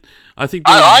think the women's, think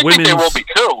there will be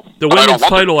too. The women's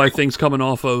title, I think, is coming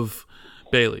off of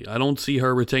Bayley. I don't see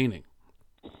her retaining.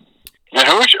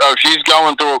 And she's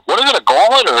going through, what is it, a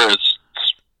gauntlet, or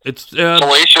it's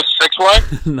salacious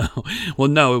 6-way? No. Well,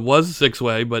 no, it was a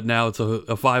 6-way, but now it's a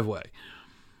 5-way.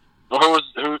 Well,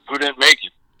 who didn't make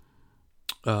it?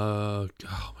 Oh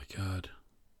my God.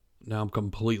 Now I'm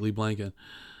completely blanking.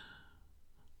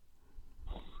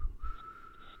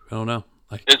 I don't know.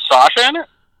 Is Sasha in it?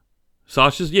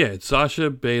 It's Sasha,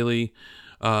 Bayley,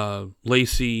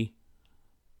 Lacey,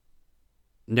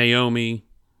 Naomi,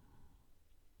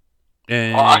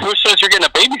 and who says you're getting a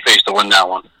babyface to win that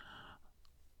one?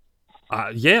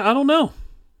 Yeah, I don't know.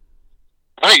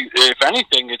 Hey, if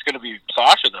anything, it's going to be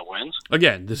Sasha that wins.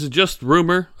 Again, this is just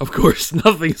rumor. Of course,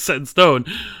 nothing's set in stone.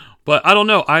 But I don't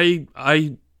know.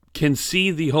 I can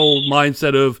see the whole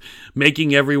mindset of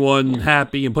making everyone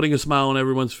happy and putting a smile on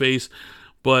everyone's face,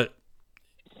 but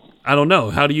I don't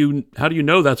know. How do you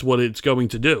know that's what it's going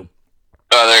to do?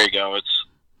 Oh, there you go. It's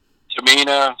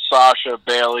Tamina, Sasha,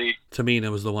 Bayley. Tamina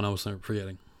was the one I was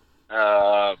forgetting.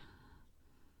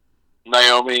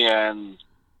 Naomi and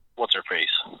what's her face?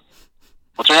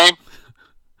 What's her name?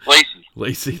 Lacey.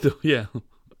 Lacey, yeah.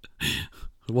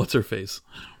 What's her face?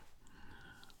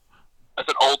 That's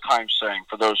an old-time saying,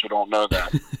 for those who don't know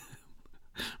that.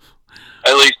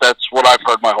 At least that's what I've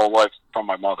heard my whole life from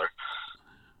my mother.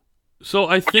 So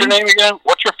What's your name again?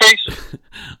 What's your face?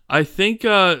 I think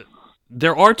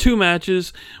there are 2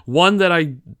 matches. One that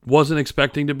I wasn't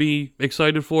expecting to be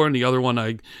excited for, and the other one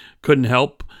I couldn't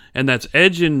help. And that's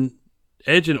Edge and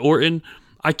Orton.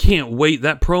 I can't wait.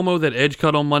 That promo that Edge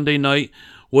cut on Monday night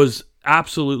was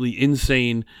absolutely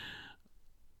insane.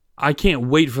 I can't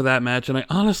wait for that match, and I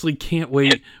honestly can't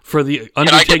wait for the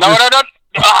Undertaker. No.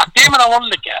 Damn it, I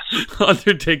wanted to guess.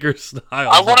 Undertaker style.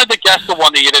 I wanted to guess the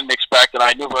one that you didn't expect, and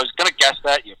I knew I was going to guess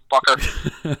that, you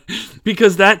fucker.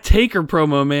 Because that Taker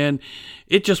promo, man,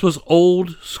 it just was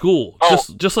old school.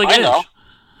 Just like I Edge. know.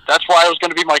 That's why it was going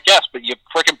to be my guess, but you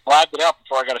freaking blabbed it out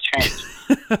before I got a chance.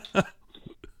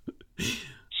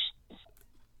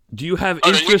 Do you have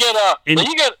interest then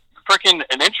you get freaking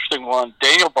an interesting one,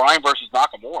 Daniel Bryan versus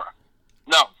Nakamura.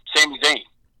 No, Sami Zayn.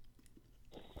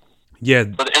 Yeah.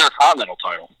 For the Intercontinental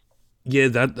title. Yeah,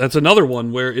 that's another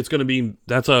one where it's going to be,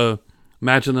 that's a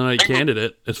match of the night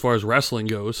candidate as far as wrestling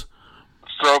goes.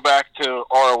 Throwback to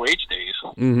ROH days.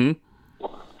 Mm-hmm.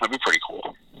 That'd be pretty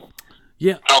cool.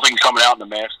 Yeah. I don't think he's coming out in the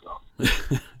mask, though.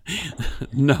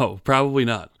 No, probably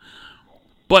not.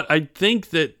 But I think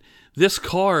that this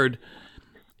card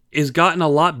has gotten a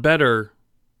lot better,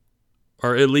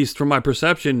 or at least from my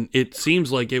perception, it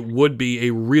seems like it would be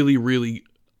a really, really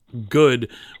good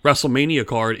WrestleMania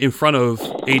card in front of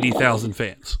 80,000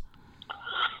 fans.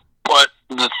 But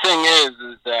the thing is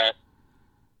that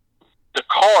the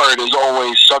card is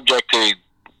always subject to,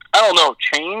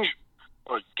 change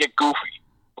or get goofy.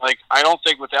 Like, I don't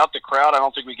think without the crowd, I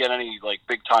don't think we get any,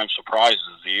 big-time surprises,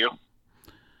 do you?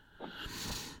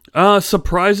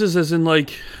 Surprises as in,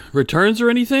 returns or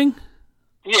anything?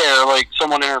 Yeah, like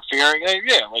someone interfering.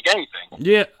 Yeah, like anything.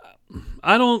 Yeah,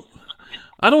 I don't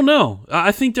know.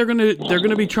 I think they're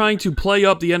gonna be trying to play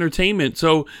up the entertainment,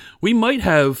 so we might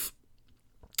have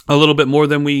a little bit more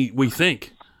than we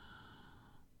think.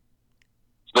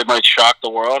 They might shock the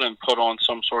world and put on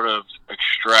some sort of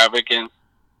extravagant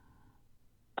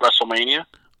WrestleMania.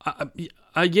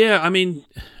 Yeah, I mean,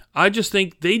 I just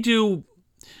think they do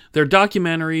their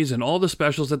documentaries and all the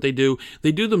specials that they do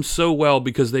them so well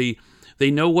because they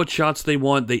know what shots they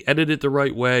want, they edit it the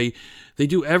right way, they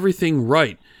do everything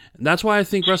right. And that's why I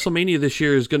think WrestleMania this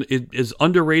year is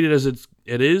underrated as it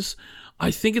is.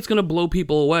 I think it's going to blow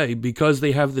people away because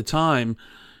they have the time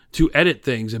to edit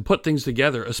things and put things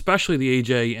together, especially the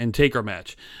AJ and Taker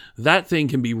match. That thing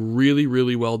can be really,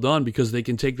 really well done because they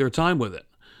can take their time with it.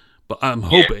 But I'm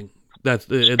hoping that's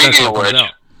what comes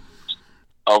out.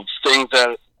 Of things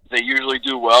that they usually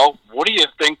do well, what do you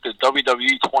think the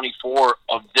WWE 24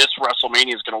 of this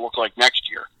WrestleMania is going to look like next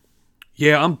year?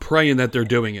 Yeah, I'm praying that they're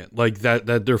doing it, like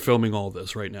that they're filming all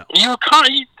this right now. They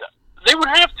would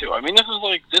have to. I mean, this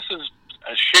is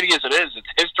as shitty as it is. It's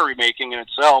history making in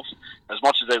itself, as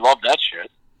much as they love that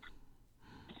shit.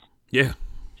 Yeah.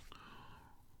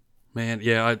 Man,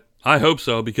 yeah, I hope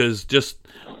so, because just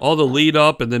all the lead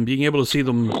up and then being able to see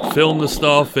them film the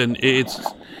stuff, and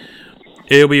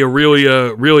it'll be a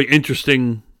really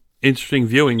interesting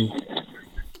viewing. You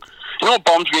know what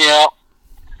bums me out?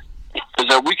 Is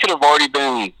that we could have already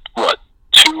been,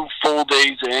 2 full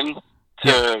days in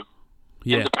to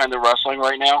independent wrestling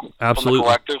right now. Absolutely.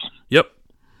 From the collectives. Yep.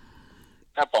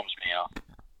 That bums me out.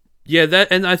 Yeah,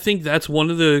 and I think that's one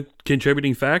of the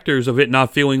contributing factors of it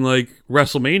not feeling like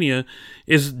WrestleMania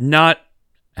is not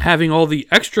having all the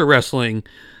extra wrestling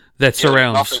that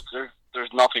surrounds. There's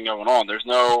nothing going on. There's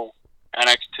no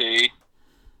NXT,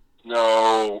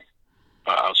 no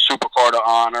Supercard of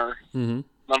Honor, Mm-hmm.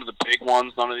 none of the big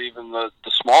ones, none of even the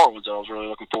smaller ones that I was really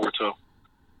looking forward to.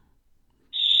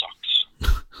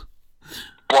 Sucks.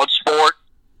 Bloodsport.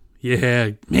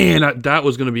 Yeah, man, that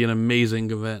was going to be an amazing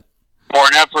event.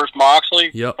 Barnett versus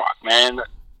Moxley. Yep. Fuck, man.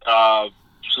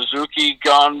 Suzuki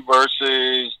Gunn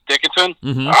versus Dickinson.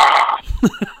 Mm-hmm.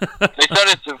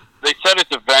 They said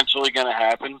it's eventually going to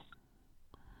happen.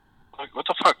 Like, what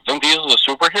the fuck? Vin Diesel's a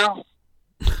superhero?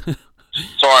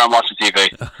 Sorry, I'm watching TV.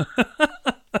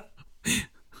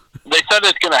 They said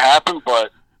it's going to happen,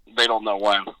 but they don't know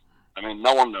when. I mean,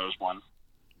 no one knows when.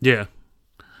 Yeah.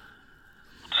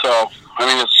 So, I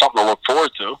mean, it's something to look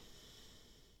forward to.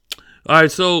 All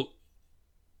right, so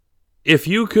if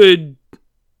you could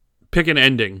pick an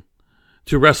ending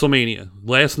to WrestleMania,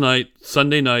 last night,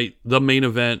 Sunday night, the main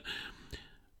event,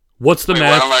 what's the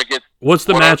match? What's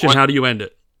the match and how do you end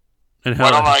it? And how?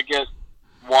 Why don't I get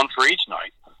one for each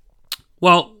night?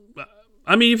 Well,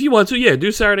 I mean, if you want to, yeah,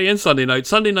 do Saturday and Sunday night.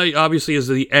 Sunday night obviously is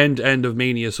the end of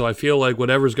Mania, so I feel like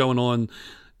whatever's going on,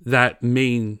 that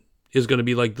main is going to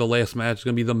be like the last match. It's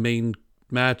going to be the main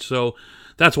match, so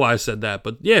that's why I said that.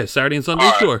 But yeah, Saturday and Sunday,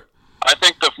 sure. I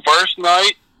think the first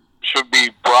night should be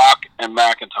Brock and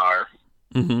McIntyre.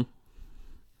 Mm-hmm.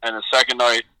 And the second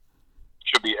night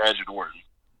should be Edge and Orton.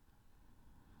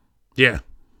 Yeah,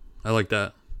 I like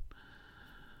that.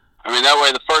 I mean, that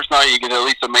way the first night you get at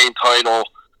least the main title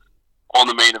on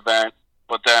the main event,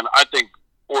 but then I think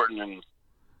Orton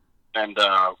and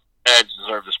Edge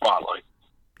deserve the spotlight.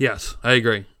 Yes, I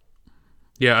agree.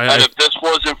 Yeah, and if this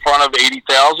was in front of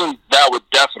 80,000, that would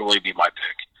definitely be my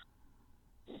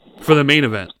pick. For the main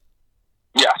event?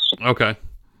 Yes. Okay.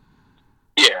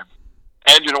 Yeah.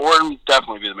 Edge and Orton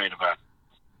definitely be the main event.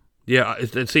 Yeah,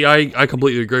 see, I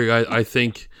completely agree. I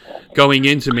think going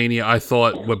into Mania, I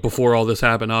thought, before all this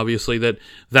happened, obviously,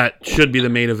 that should be the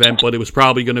main event, but it was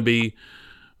probably going to be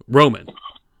Roman.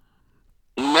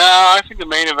 No, I think the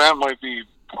main event might be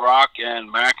Brock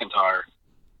and McIntyre.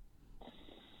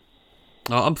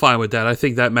 I'm fine with that. I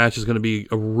think that match is going to be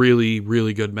a really,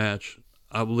 really good match.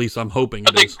 At least I'm hoping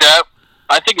it is.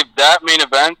 I think if that main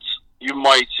event, you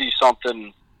might see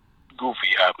something goofy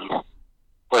happen.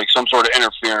 Like some sort of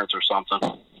interference or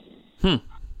something.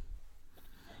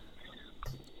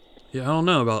 Yeah, I don't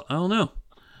know.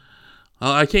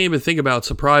 I can't even think about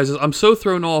surprises. I'm so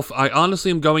thrown off. I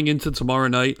honestly am going into tomorrow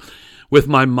night with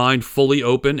my mind fully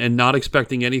open and not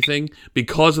expecting anything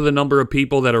because of the number of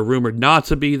people that are rumored not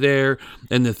to be there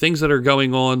and the things that are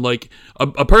going on. Like,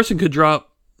 a person could drop,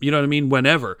 you know what I mean,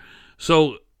 whenever.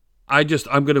 So I'm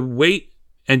going to wait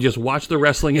and just watch the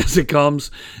wrestling as it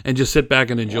comes and just sit back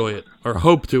and enjoy it, or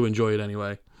hope to enjoy it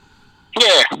anyway.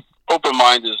 Yeah, open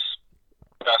mind is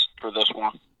best for this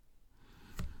one.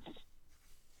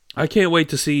 I can't wait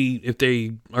to see if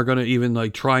they are going to even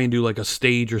like try and do like a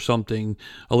stage or something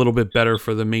a little bit better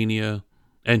for the Mania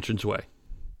entranceway.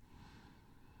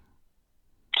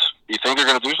 You think they're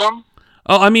going to do something?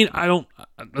 Oh, I mean,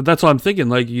 that's what I'm thinking.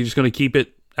 Like, you're just going to keep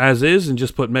it as is and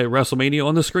just put WrestleMania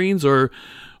on the screens, or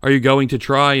are you going to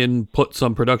try and put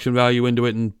some production value into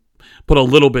it and put a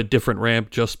little bit different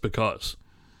ramp just because?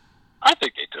 I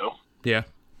think they do. Yeah.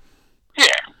 Yeah.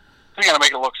 They're going to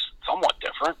make it look somewhat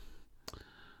different.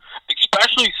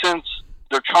 Especially since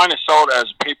they're trying to sell it as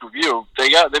a pay-per-view. They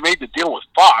made the deal with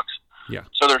Fox. Yeah.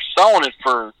 So they're selling it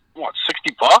for, what,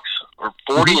 $60? Or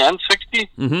 40 and 60?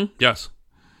 Mm-hmm. Yes.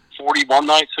 40 one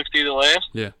night, 60 the last?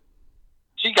 Yeah.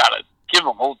 So you got to give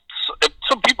them, if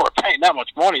some people are paying that much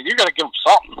money, you got to give them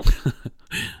something.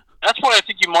 That's why I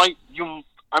think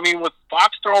with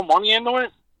Fox throwing money into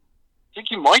it, I think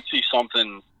you might see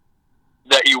something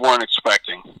that you weren't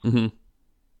expecting. Mm-hmm.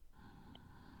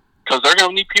 Because they're going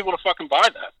to need people to fucking buy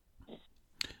that.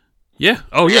 Yeah.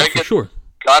 Oh, yeah, for sure.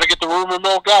 Got to get the rumor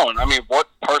mill going. I mean, what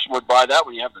person would buy that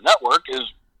when you have the network is,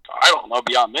 I don't know,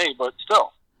 beyond me, but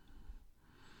still.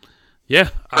 Yeah.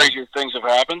 Crazier things have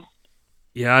happened.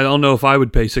 Yeah, I don't know if I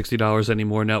would pay $60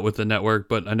 anymore now with the network,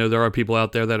 but I know there are people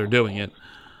out there that are doing it.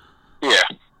 Yeah.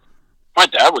 My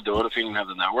dad would do it if he didn't have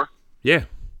the network. Yeah.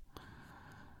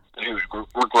 And he would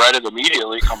regret it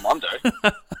immediately come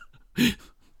Monday.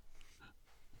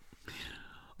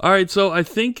 All right, so I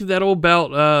think that'll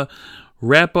about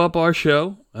wrap up our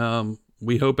show.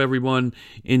 We hope everyone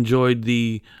enjoyed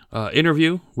the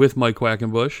interview with Mike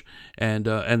Quackenbush, and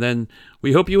then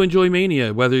we hope you enjoy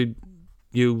Mania, whether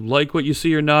you like what you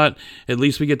see or not, at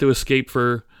least we get to escape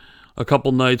for a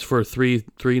couple nights for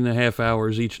 3.5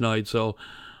 hours each night. So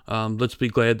let's be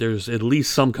glad there's at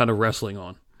least some kind of wrestling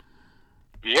on.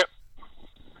 Yep.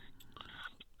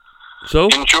 So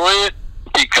enjoy it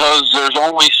because there's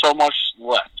only so much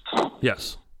left.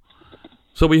 Yes.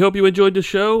 So we hope you enjoyed the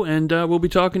show, and we'll be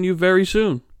talking to you very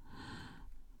soon.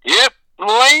 Yep.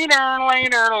 Later,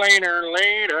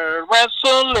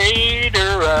 wrestle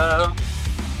later.